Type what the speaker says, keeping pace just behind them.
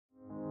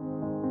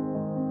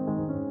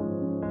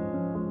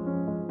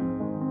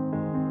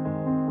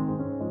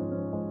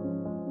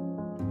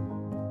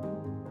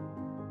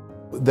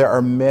There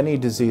are many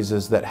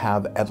diseases that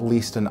have at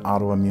least an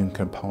autoimmune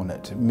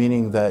component,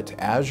 meaning that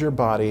as your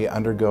body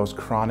undergoes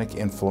chronic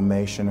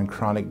inflammation and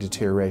chronic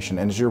deterioration,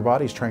 and as your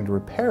body's trying to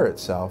repair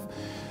itself,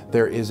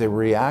 there is a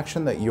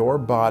reaction that your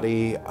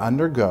body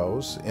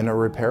undergoes in a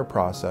repair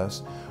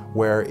process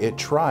where it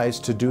tries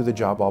to do the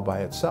job all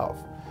by itself.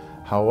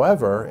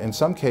 However, in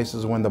some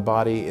cases when the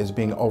body is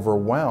being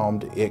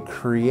overwhelmed, it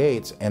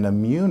creates an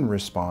immune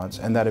response,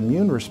 and that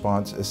immune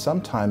response is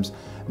sometimes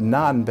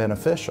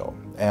non-beneficial,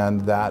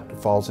 and that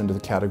falls into the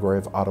category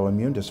of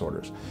autoimmune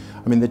disorders.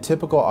 I mean, the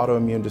typical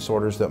autoimmune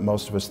disorders that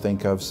most of us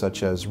think of,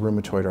 such as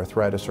rheumatoid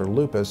arthritis or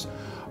lupus,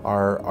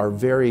 are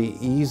very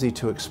easy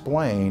to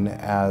explain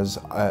as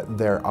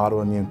their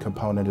autoimmune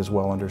component is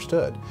well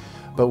understood.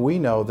 But we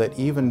know that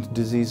even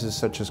diseases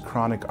such as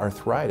chronic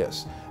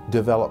arthritis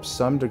develop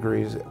some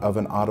degrees of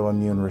an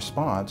autoimmune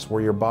response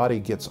where your body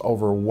gets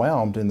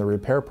overwhelmed in the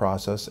repair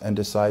process and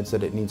decides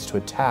that it needs to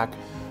attack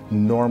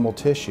normal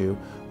tissue,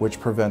 which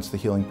prevents the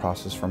healing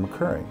process from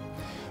occurring.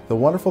 The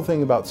wonderful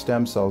thing about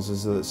stem cells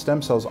is that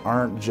stem cells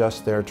aren't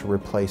just there to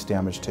replace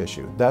damaged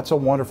tissue. That's a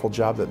wonderful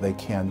job that they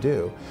can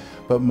do,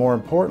 but more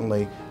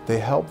importantly, they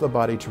help the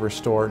body to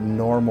restore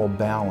normal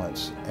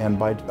balance. And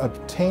by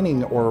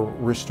obtaining or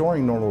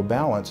restoring normal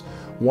balance,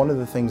 one of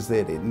the things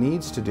that it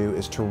needs to do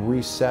is to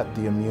reset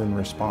the immune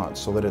response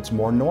so that it's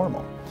more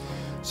normal.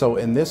 So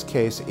in this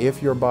case,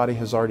 if your body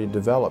has already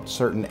developed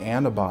certain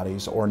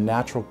antibodies or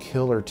natural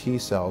killer T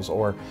cells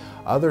or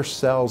other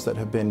cells that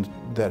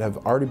have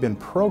already been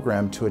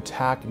programmed to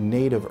attack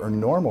native or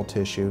normal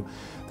tissue,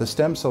 the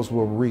stem cells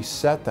will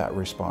reset that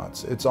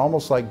response. It's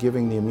almost like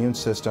giving the immune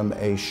system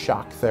a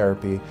shock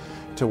therapy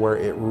to where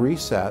it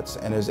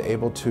resets and is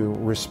able to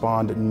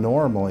respond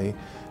normally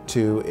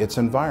to its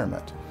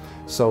environment,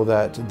 so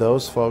that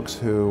those folks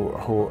who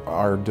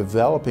are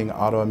developing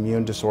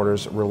autoimmune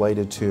disorders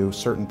related to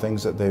certain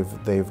things that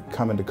they've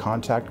come into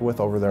contact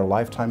with over their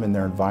lifetime in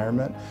their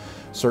environment,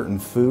 certain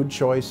food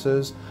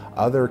choices,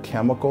 other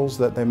chemicals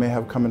that they may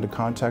have come into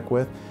contact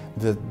with,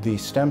 the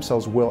stem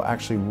cells will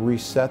actually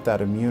reset that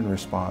immune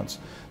response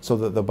so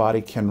that the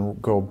body can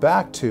go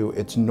back to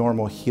its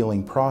normal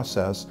healing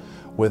process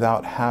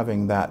without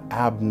having that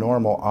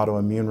abnormal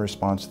autoimmune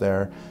response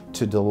there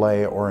to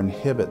delay or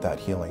inhibit that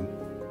healing.